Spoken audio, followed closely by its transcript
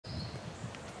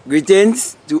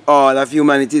Greetings to all of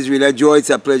humanity. It's really a joy,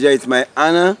 it's a pleasure, it's my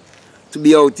honor to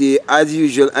be out here as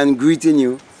usual and greeting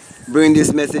you, bring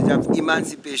this message of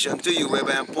emancipation to you,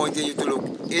 whereby I'm pointing you to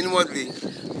look inwardly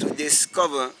to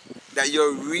discover that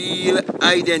your real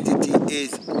identity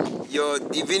is your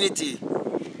divinity.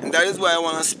 And that is why I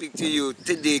want to speak to you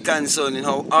today concerning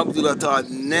how Abdullah taught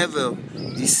Neville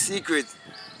the secret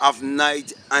of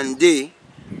night and day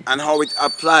and how it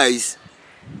applies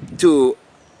to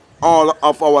all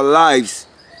of our lives.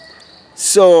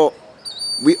 So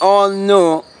we all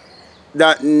know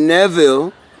that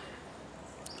Neville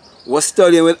was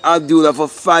studying with Abdullah for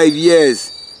 5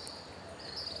 years,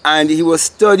 and he was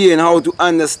studying how to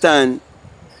understand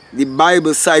the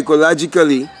Bible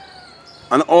psychologically,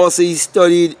 and also he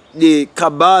studied the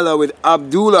Kabbalah with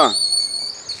Abdullah.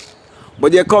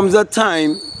 But there comes a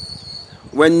time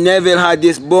when Neville had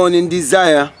this burning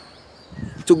desire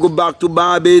to go back to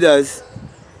Barbados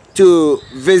to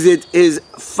visit his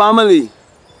family,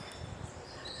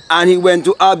 and he went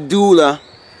to Abdullah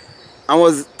and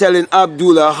was telling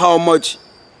Abdullah how much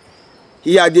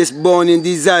he had this burning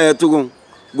desire to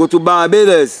go to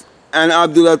Barbados, and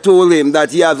Abdullah told him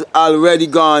that he has already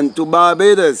gone to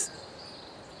Barbados.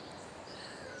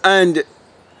 And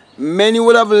many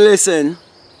would have listened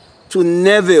to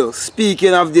Neville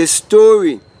speaking of this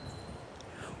story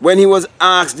when he was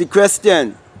asked the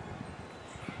question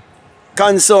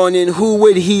concerning who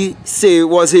would he say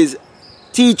was his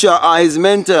teacher or his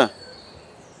mentor.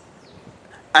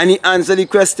 And he answered the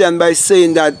question by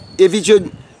saying that if he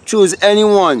should choose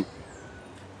anyone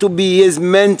to be his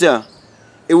mentor,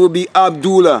 it would be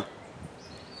Abdullah.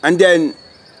 And then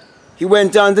he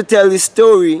went on to tell the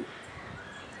story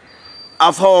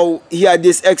of how he had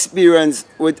this experience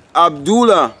with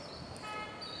Abdullah.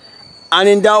 And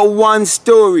in that one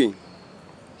story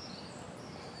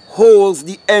holds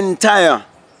the entire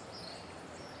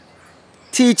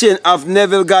teaching of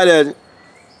Neville Goddard,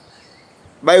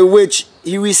 by which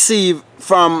he received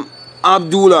from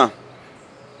Abdullah.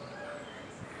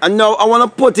 And now I want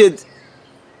to put it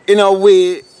in a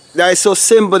way that is so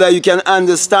simple that you can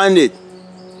understand it.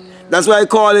 That's why I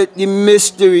call it the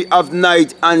mystery of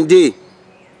night and day.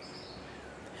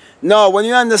 Now, when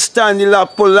you understand the law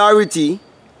of polarity,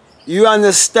 you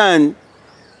understand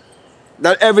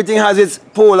that everything has its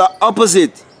polar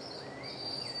opposite.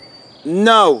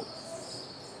 Now,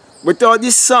 without the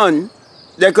sun,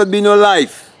 there could be no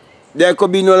life. There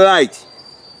could be no light.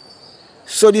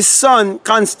 So the sun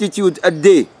constitutes a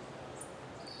day.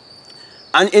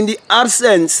 And in the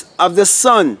absence of the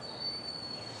sun,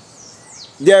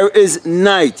 there is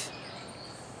night.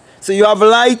 So you have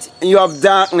light and you have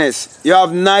darkness. You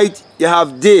have night, you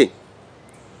have day.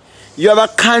 You have a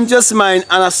conscious mind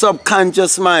and a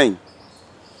subconscious mind.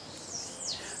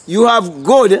 You have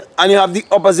good and you have the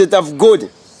opposite of good.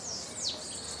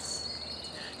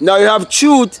 Now you have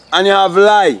truth and you have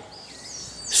lie.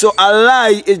 So a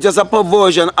lie is just a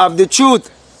perversion of the truth.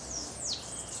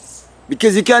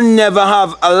 Because you can never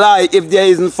have a lie if there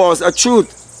isn't first a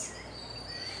truth.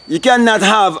 You cannot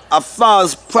have a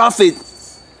false prophet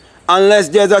unless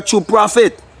there's a true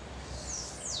prophet.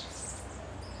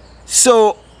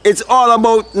 So it's all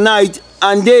about night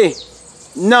and day.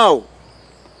 Now,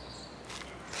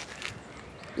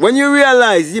 when you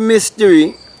realize the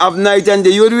mystery of night and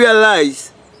day, you would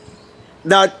realize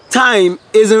that time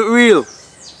isn't real.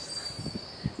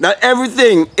 That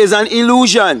everything is an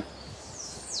illusion.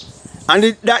 And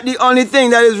that the only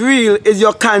thing that is real is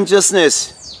your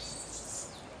consciousness.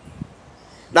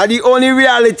 That the only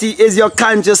reality is your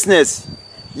consciousness.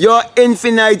 Your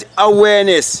infinite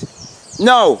awareness.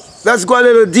 Now, let's go a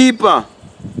little deeper.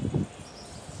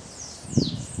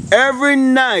 Every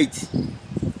night,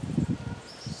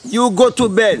 you go to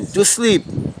bed to sleep,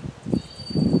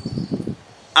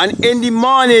 and in the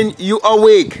morning you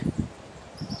awake.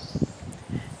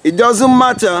 It doesn't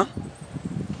matter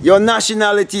your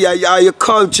nationality or your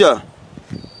culture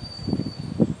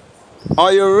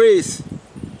or your race.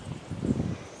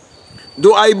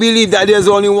 Though I believe that there's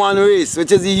only one race,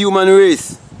 which is the human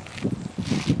race.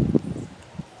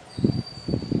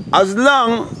 As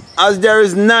long as there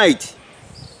is night,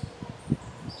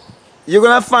 you're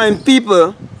going to find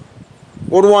people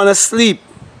would want to sleep.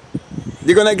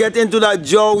 They're going to get into that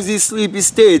drowsy, sleepy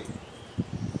state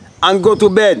and go to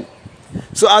bed.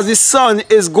 So as the sun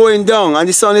is going down and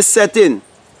the sun is setting,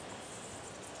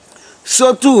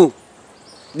 so too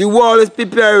the world is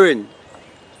preparing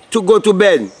to go to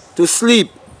bed, to sleep.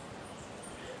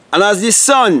 And as the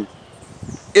sun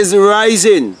is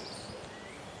rising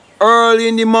early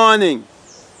in the morning,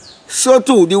 so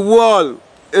too the world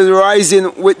is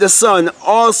rising with the sun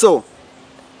also.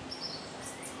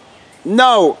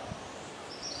 Now,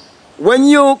 when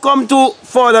you come to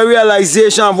further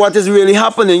realization of what is really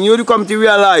happening, you come to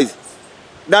realize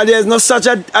that there is no such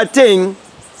a thing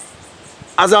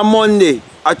as a Monday,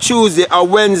 a Tuesday, a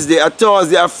Wednesday, a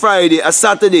Thursday, a Friday, a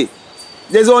Saturday.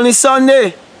 There's only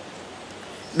Sunday.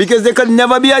 Because there could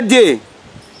never be a day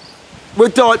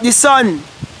without the sun.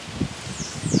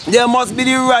 There must be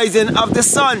the rising of the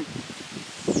sun.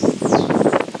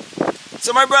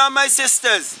 So my brothers and my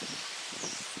sisters,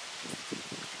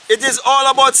 it is all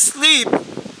about sleep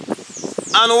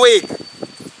and wake.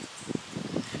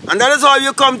 And that is how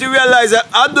you come to realize that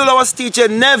Abdullah was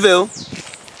teaching Neville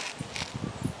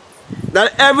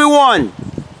that everyone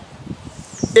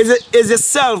is a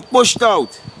self pushed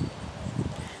out.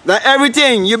 That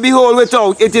everything you behold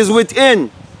without, it is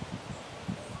within.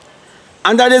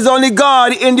 And that is only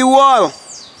God in the world.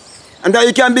 And that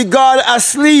you can be God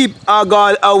asleep or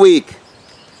God awake.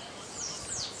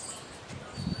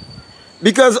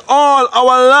 Because all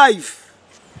our life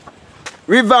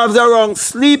revolves around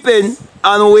sleeping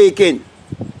and waking.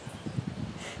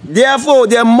 Therefore,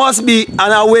 there must be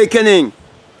an awakening.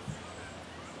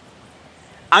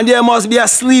 And there must be a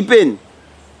sleeping.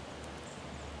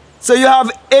 So you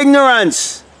have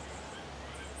ignorance.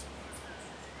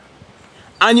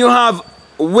 And you have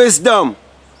wisdom.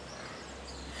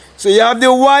 So you have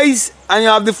the wise and you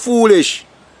have the foolish.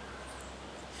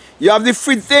 You have the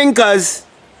free thinkers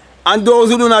and those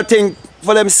who do not think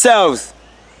for themselves.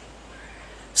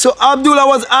 So Abdullah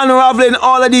was unraveling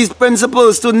all of these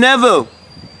principles to Neville.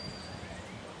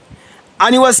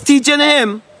 And he was teaching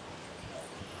him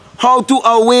how to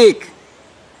awake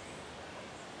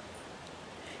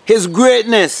his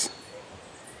greatness.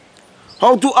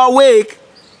 How to awake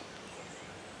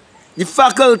the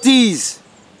faculties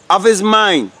of his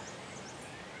mind.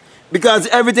 Because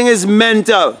everything is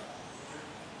mental.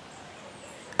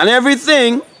 And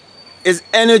everything is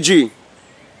energy,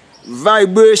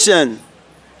 vibration,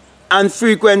 and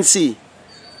frequency.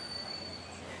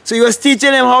 So he was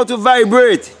teaching him how to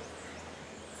vibrate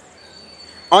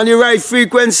on the right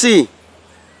frequency.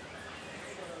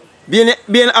 Being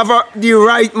of the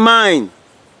right mind.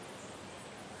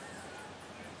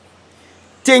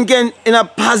 Thinking in a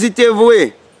positive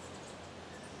way.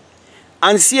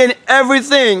 And seeing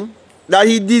everything that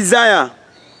he desires.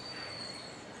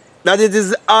 That it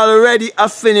is already a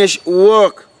finished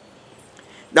work.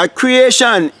 That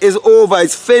creation is over,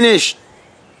 it's finished.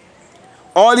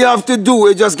 All you have to do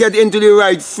is just get into the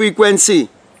right frequency.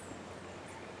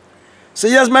 So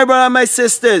yes, my brothers and my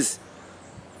sisters,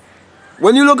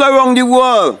 when you look around the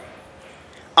world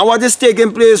and what is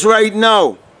taking place right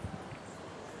now,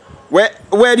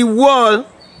 where the world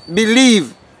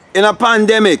believes in a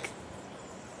pandemic,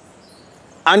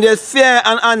 and there's fear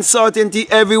and uncertainty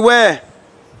everywhere,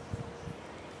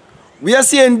 we are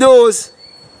seeing those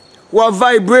who are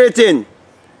vibrating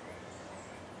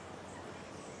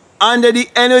under the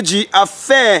energy of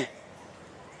fear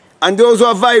and those who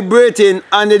are vibrating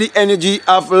under the energy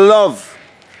of love.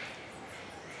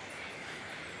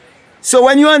 So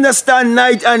when you understand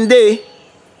night and day,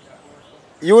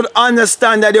 you will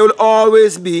understand that there will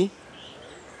always be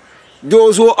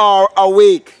those who are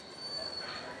awake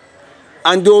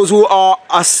and those who are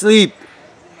asleep.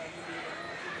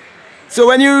 So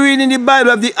when you read in the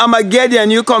Bible of the Armageddon,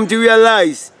 you come to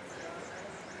realize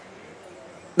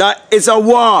that it's a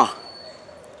war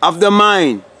of the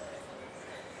mind.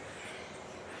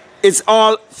 It's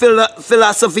all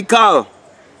philosophical.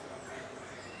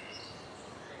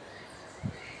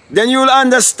 Then you will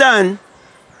understand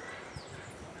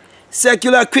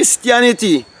secular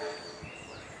Christianity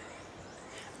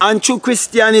and true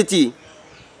Christianity.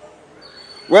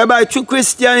 Whereby true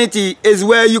Christianity is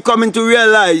where you come to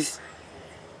realize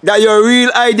that your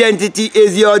real identity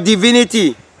is your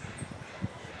divinity.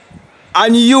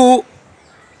 And you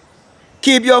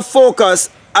keep your focus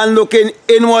and looking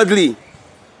inwardly.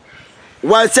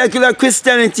 While secular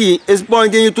Christianity is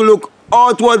pointing you to look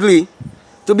outwardly,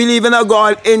 to believe in a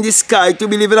God in the sky, to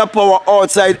believe in a power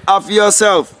outside of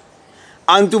yourself,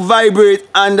 and to vibrate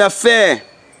under fear,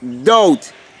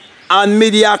 doubt, and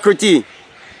mediocrity.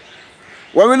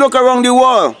 When we look around the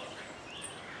world,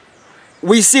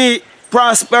 we see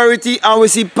prosperity and we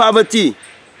see poverty.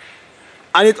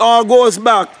 And it all goes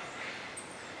back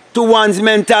to one's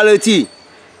mentality.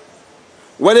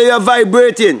 Whether you're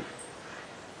vibrating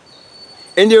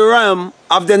in the realm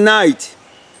of the night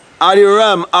or the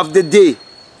realm of the day.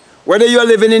 Whether you're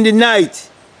living in the night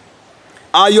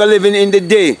or you're living in the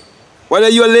day. Whether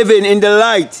you're living in the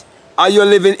light or you're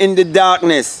living in the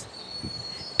darkness.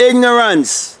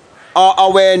 Ignorance or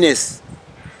awareness.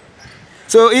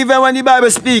 So even when the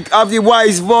Bible speaks of the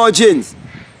wise virgins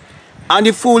and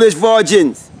the foolish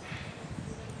virgins.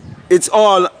 It's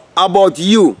all about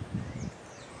you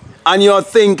and your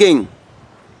thinking.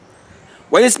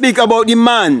 When you speak about the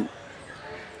man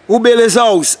who built his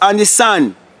house on the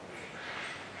sand,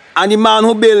 and the man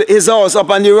who built his house up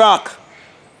on the rock,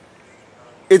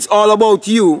 it's all about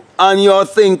you and your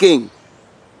thinking.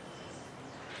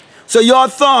 So your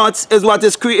thoughts is what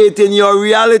is creating your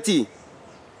reality.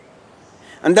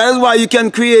 And that is why you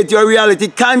can create your reality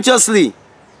consciously.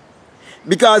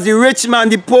 Because the rich man,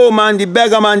 the poor man, the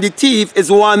beggar man, the thief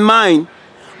is one mind,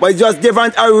 but it's just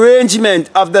different arrangement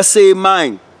of the same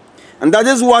mind. And that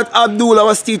is what Abdullah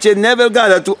was teaching Neville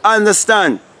Goddard to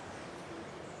understand.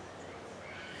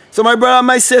 So my brother and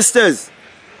my sisters,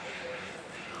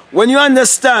 when you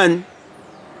understand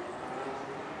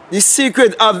the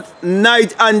secret of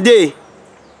night and day,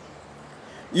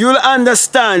 you'll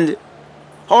understand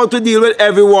how to deal with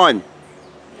everyone.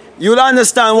 You'll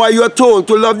understand why you are told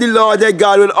to love the Lord thy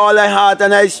God with all thy heart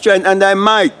and thy strength and thy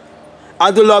might,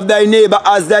 and to love thy neighbor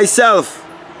as thyself.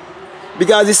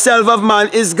 Because the self of man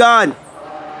is God.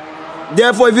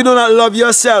 Therefore, if you do not love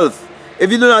yourself,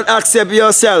 if you do not accept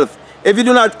yourself, if you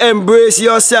do not embrace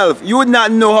yourself, you would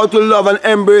not know how to love and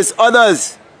embrace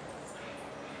others.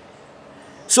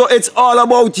 So it's all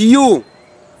about you.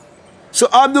 So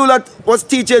Abdullah was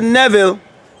teaching Neville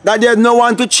that there's no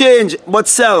one to change but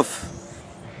self.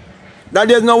 That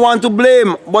there's no one to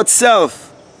blame but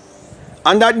self.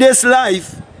 And that this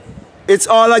life, it's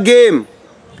all a game.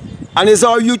 And it's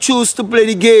how you choose to play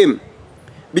the game.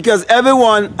 Because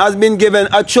everyone has been given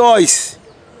a choice.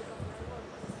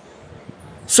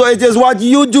 So it is what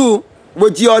you do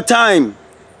with your time.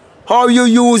 How you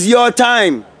use your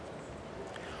time.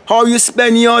 How you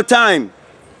spend your time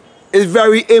is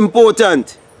very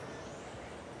important.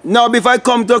 Now, before I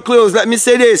come to a close, let me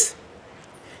say this.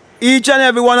 Each and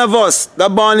every one of us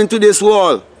that born into this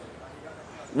world,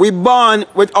 we born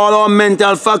with all our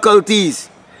mental faculties.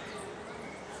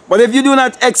 But if you do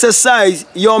not exercise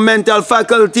your mental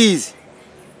faculties,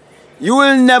 you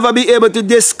will never be able to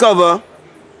discover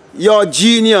your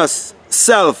genius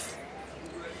self,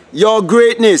 your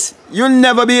greatness. You'll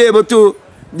never be able to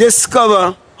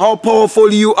discover how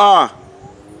powerful you are.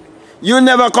 You'll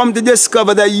never come to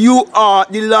discover that you are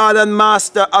the Lord and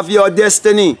Master of your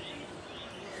destiny.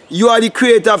 You are the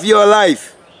creator of your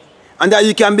life, and that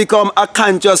you can become a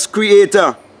conscious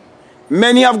creator.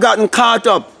 Many have gotten caught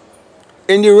up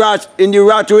in the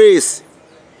rat race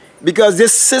because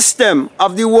this system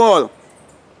of the world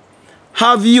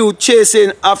have you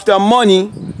chasing after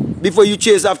money before you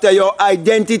chase after your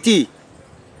identity.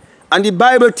 And the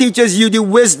Bible teaches you the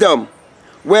wisdom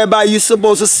whereby you're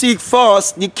supposed to seek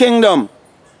first the kingdom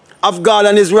of God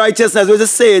and his righteousness, which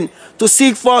is saying to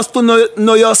seek first to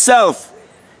know yourself.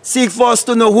 Seek first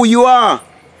to know who you are.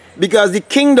 Because the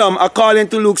kingdom, according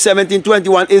to Luke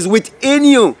 17:21, is within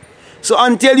you. So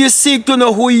until you seek to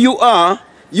know who you are,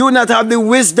 you will not have the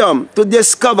wisdom to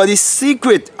discover the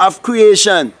secret of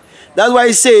creation. That's why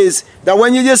it says that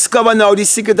when you discover now the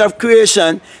secret of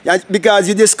creation, because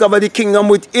you discover the kingdom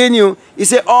within you, he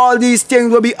said all these things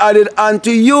will be added unto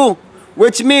you.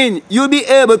 Which means you'll be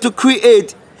able to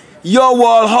create your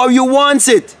world how you want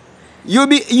it. You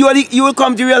will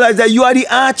come to realize that you are the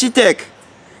architect.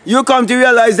 You come to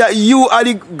realize that you are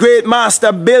the great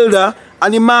master builder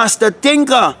and the master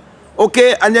thinker.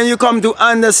 Okay? And then you come to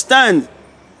understand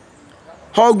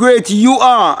how great you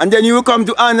are. And then you will come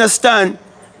to understand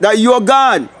that you are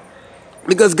God.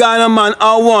 Because God and man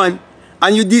are one.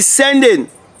 And you descending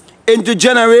into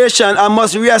generation and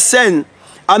must reascend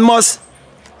and must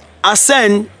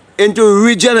ascend into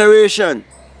regeneration.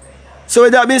 So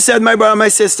with that being said, my brother and my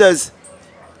sisters,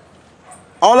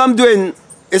 all I'm doing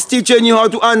is teaching you how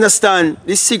to understand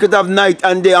the secret of night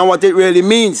and day and what it really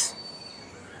means.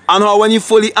 And how when you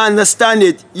fully understand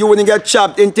it, you wouldn't get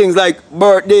trapped in things like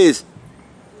birthdays.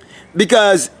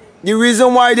 Because the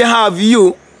reason why they have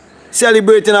you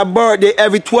celebrating a birthday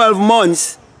every 12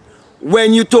 months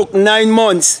when you took 9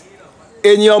 months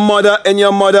in your mother's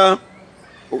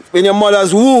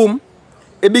womb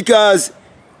is because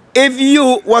if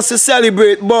you was to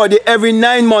celebrate birthday every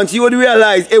 9 months, you would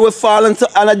realize it would fall on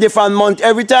a different month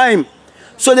every time.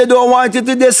 So they don't want you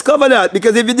to discover that,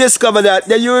 because if you discover that,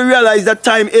 then you will realize that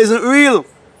time isn't real.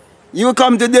 You will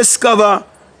come to discover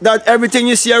that everything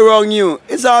you see around you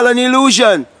is all an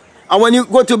illusion. And when you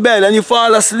go to bed and you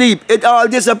fall asleep, it all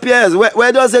disappears.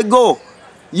 Where does it go?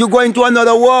 You go into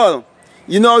another world.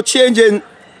 You know, changing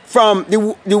from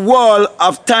the world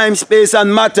of time, space,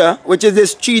 and matter, which is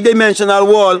this 3-dimensional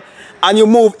world, and you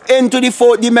move into the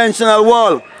 4th-dimensional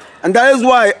world. And that is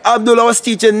why Abdullah was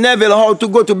teaching Neville how to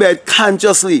go to bed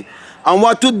consciously, and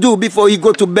what to do before he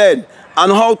go to bed,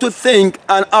 and how to think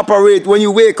and operate when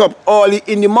you wake up early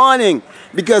in the morning.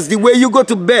 Because the way you go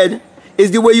to bed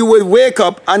is the way you will wake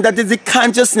up, and that is the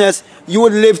consciousness you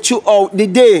would live throughout the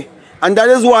day. And that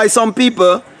is why some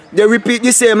people, they repeat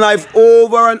the same life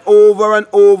over and over and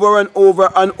over and over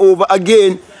and over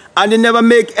again, and they never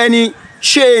make any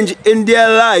change in their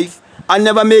life and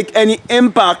never make any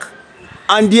impact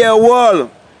on their world,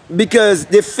 because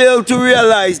they fail to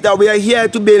realize that we are here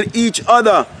to build each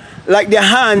other. Like the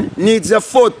hand needs the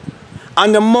foot,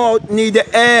 and the mouth needs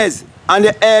the ears, and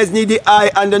the ears need the eye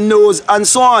and the nose, and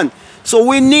so on. So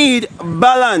we need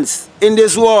balance in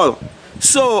this world.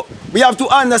 So we have to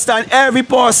understand every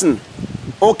person,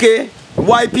 okay?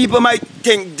 Why people might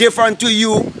think different to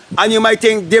you and you might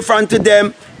think different to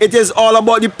them. It is all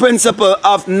about the principle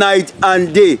of night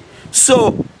and day.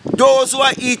 So those who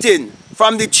are eating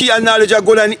from the tree of knowledge of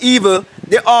good and evil,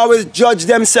 they always judge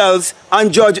themselves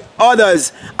and judge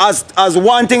others as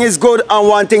one thing is good and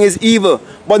one thing is evil.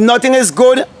 But nothing is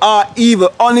good or evil.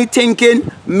 Only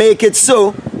thinking make it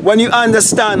so when you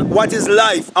understand what is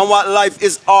life and what life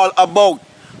is all about.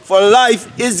 For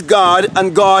life is God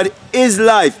and God is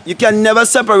life. You can never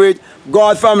separate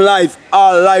God from life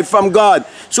or life from God.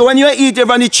 So when you are eating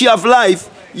from the tree of life,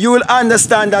 you will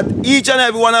understand that each and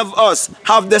every one of us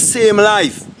have the same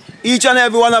life. Each and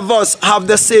every one of us have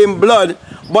the same blood,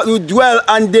 but we dwell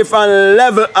on different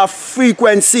level of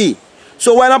frequency.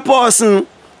 So when a person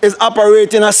is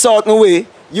operating a certain way,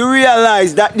 you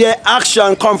realize that their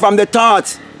action comes from the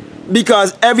thought,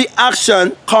 because every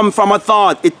action comes from a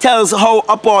thought. It tells how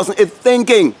a person is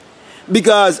thinking,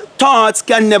 because thoughts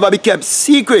can never be kept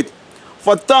secret.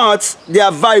 For thoughts, they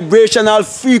are vibrational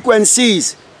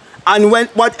frequencies, and when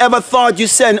whatever thought you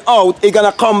send out, it's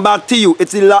gonna come back to you.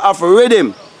 It's the law of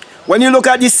rhythm. When you look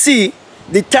at the sea,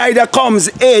 the tide that comes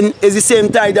in is the same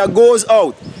tide that goes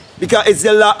out, because it's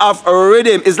the law of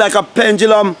rhythm. It's like a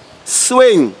pendulum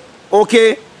swing,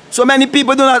 okay? So many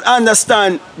people do not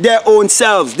understand their own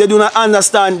selves. They do not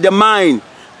understand the mind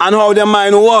and how the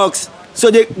mind works. So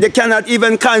they cannot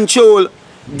even control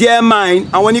their mind.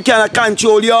 And when you cannot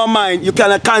control your mind, you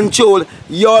cannot control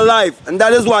your life. And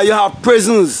that is why you have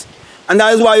prisons. And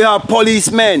that is why you have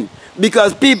policemen.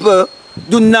 Because people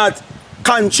do not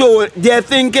control their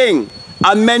thinking.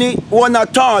 And many were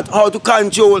not taught how to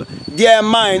control their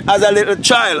mind as a little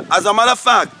child. As a matter of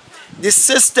fact, the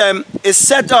system is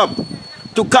set up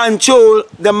to control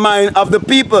the mind of the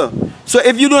people. So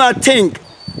if you do not think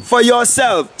for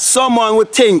yourself, someone will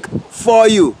think for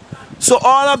you. So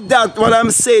all of that, what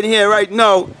I'm saying here right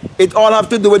now, it all have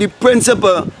to do with the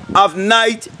principle of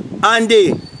night and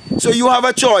day. So you have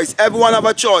a choice, everyone have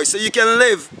a choice. So you can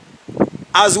live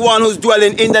as one who's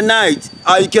dwelling in the night,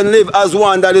 or you can live as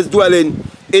one that is dwelling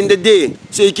in the day.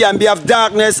 So you can be of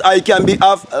darkness or you can be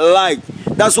of light.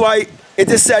 That's why it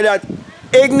is said that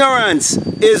ignorance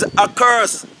is a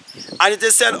curse. And it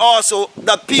is said also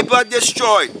that people are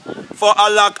destroyed for a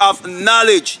lack of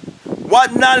knowledge.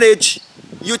 What knowledge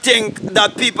you think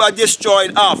that people are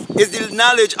destroyed of is the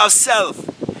knowledge of self,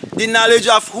 the knowledge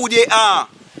of who they are.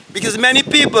 Because many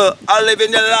people are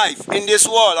living their life in this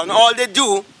world, and all they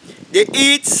do, they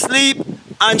eat, sleep,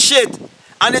 and shit.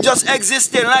 And they just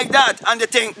existing like that, and they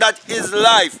think that is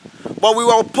life. But we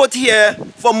were put here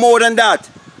for more than that.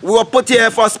 We were put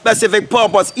here for a specific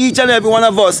purpose. Each and every one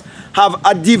of us have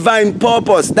a divine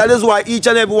purpose. That is why each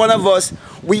and every one of us,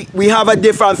 we have a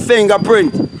different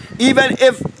fingerprint. Even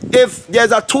if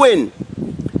there's a twin,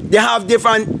 they have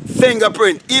different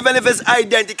fingerprint. Even if it's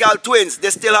identical twins, they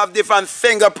still have different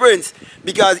fingerprints,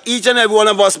 because each and every one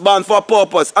of us born for a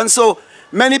purpose. And so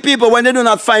many people, when they do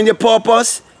not find a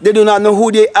purpose, they do not know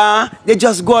who they are, they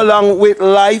just go along with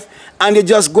life, and they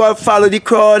just go and follow the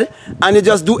crowd, and they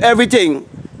just do everything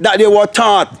that they were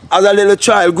taught as a little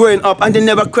child growing up, and they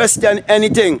never question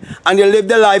anything, and they live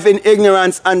their life in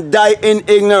ignorance and die in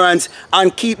ignorance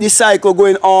and keep the cycle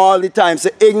going all the time. So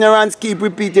ignorance keep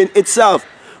repeating itself.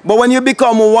 But when you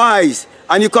become wise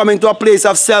and you come into a place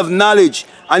of self-knowledge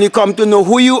and you come to know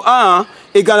who you are,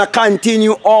 it's gonna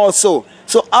continue also.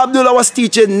 So Abdullah was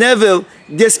teaching Neville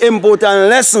this important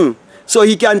lesson, so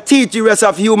he can teach the rest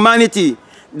of humanity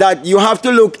that you have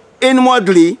to look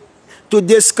inwardly to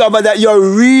discover that your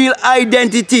real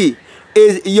identity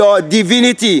is your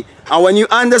divinity. And when you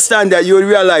understand that, you will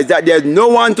realize that there's no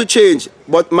one to change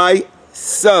but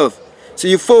myself. So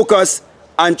you focus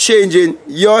on changing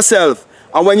yourself.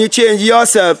 And when you change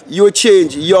yourself, you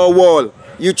change your world.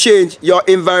 You change your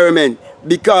environment,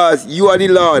 because you are the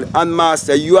Lord and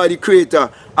Master. You are the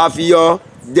creator of your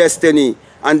destiny.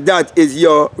 And that is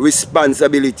your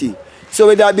responsibility. So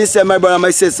with that being said, my brother and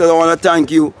my sisters, I want to thank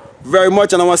you very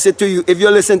much. And I want to say to you, if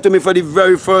you're listening to me for the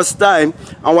very first time,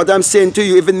 and what I'm saying to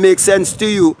you, if it makes sense to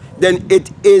you, then it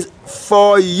is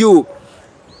for you.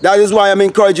 That is why I'm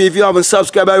encouraging you, if you haven't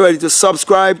subscribed already, to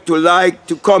subscribe, to like,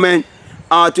 to comment,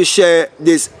 to share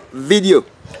this video.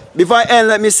 Before I end,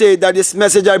 let me say that this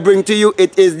message I bring to you,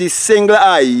 it is the single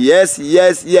eye. Yes,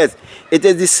 yes, yes. It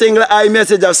is the single eye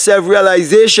message of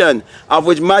self-realization, of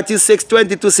which Matthew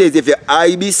 6:22 says, if your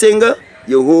eye be single,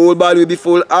 your whole body will be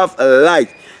full of light.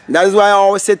 That is why I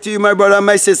always say to you, my brother and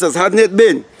my sisters, hadn't it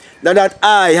been that that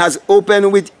eye has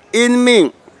opened within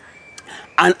me,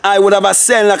 and I would have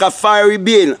ascended like a fiery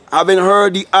being, having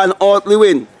heard the unearthly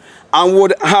wind, and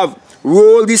would have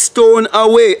rolled the stone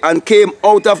away, and came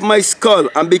out of my skull,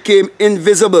 and became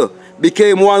invisible,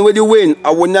 became one with the wind,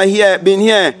 I would not been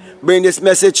here, bring this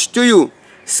message to you,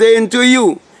 saying to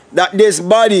you that this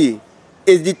body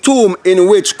is the tomb in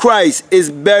which Christ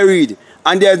is buried,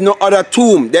 and there is no other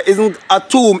tomb. There isn't a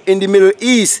tomb in the Middle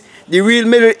East. The real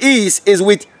Middle East is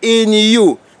within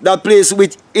you, that place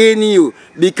within you,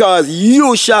 because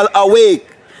you shall awake,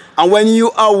 and when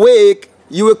you awake,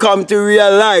 you will come to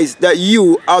realize that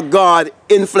you are God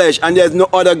in flesh, and there's no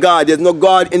other God. There's no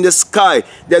God in the sky.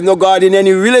 There's no God in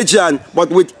any religion, but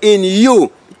within you,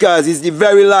 because it's the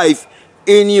very life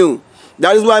in you.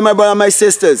 That is why, my brother and my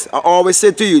sisters, I always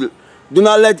say to you, do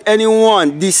not let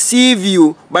anyone deceive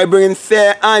you by bringing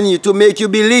fear on you to make you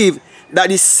believe that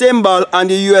the symbol on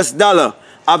the US dollar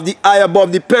of the eye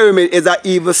above the pyramid is an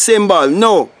evil symbol.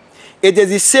 No, it is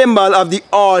the symbol of the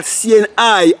all-seeing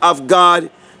eye of God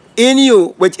in you,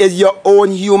 which is your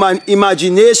own human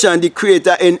imagination, the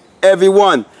creator in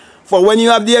everyone. For when you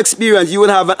have the experience, you will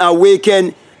have an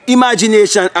awakened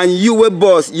imagination, and you will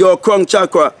burst your crown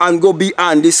chakra and go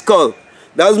beyond the skull.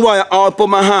 That's why I'll put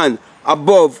my hand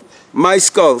above my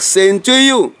skull, saying to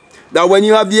you that when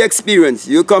you have the experience,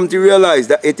 you come to realize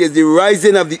that it is the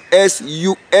rising of the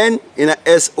S-U-N in a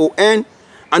S-O-N,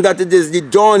 and that it is the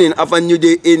dawning of a new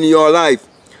day in your life.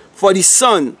 For the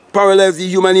sun parallels the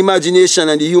human imagination,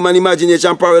 and the human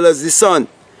imagination parallels the sun.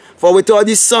 For without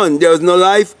the sun, there is no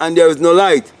life and there is no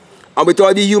light. And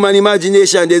without the human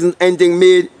imagination, there isn't anything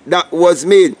made that was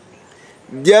made.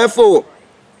 Therefore,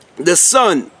 the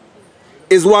sun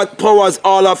is what powers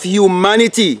all of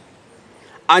humanity.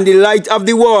 And the light of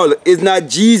the world is not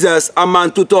Jesus, a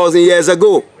man 2,000 years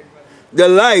ago. The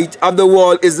light of the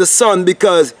world is the sun,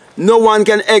 because no one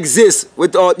can exist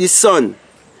without the sun.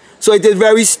 So it is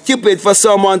very stupid for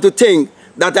someone to think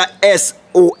that a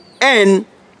S-O-N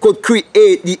could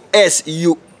create the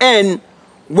S-U-N,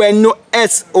 when no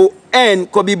S-O-N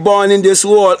could be born in this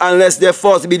world unless there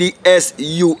first be the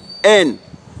S-U-N.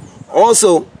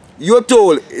 Also, you're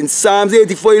told in Psalms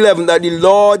 84:11 that the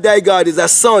Lord thy God is a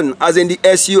sun, as in the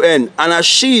S-U-N, and a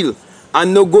shield,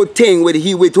 and no good thing will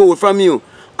he withhold from you.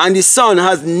 And the sun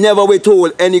has never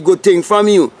withhold any good thing from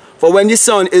you. For when the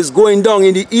sun is going down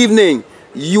in the evening,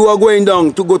 you are going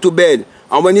down to go to bed.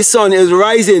 And when the sun is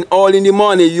rising all in the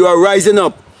morning, you are rising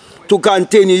up to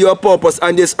continue your purpose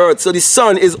on this earth. So the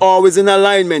sun is always in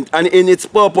alignment and in its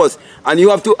purpose. And you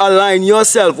have to align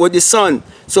yourself with the sun,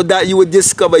 so that you will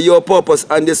discover your purpose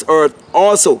on this earth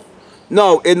also.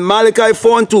 Now, in Malachi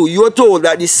 4:2, you are told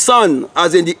that the sun,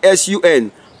 as in the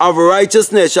S-U-N, of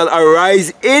righteousness shall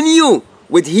arise in you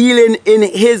with healing in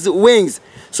his wings.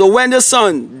 So when the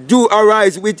sun do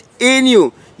arise within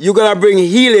you, you're going to bring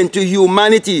healing to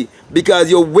humanity,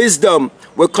 because your wisdom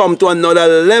will come to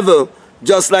another level,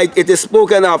 just like it is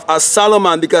spoken of as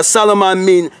Solomon, because Solomon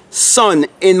means son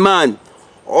in man.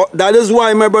 That is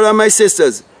why, my brother and my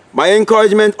sisters, my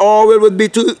encouragement always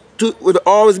would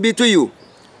always be to you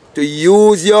to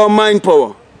use your mind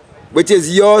power, which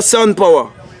is your sun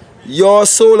power, your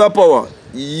solar power,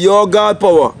 your God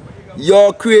power,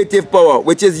 your creative power,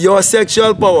 which is your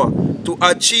sexual power, to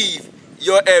achieve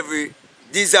your every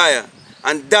desire.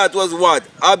 And that was what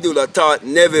Abdullah taught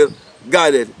Neville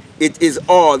Goddard. It is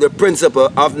all the principle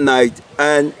of night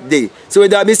and day. So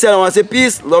with that being said, I want to say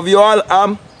peace, love you all,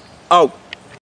 I'm out.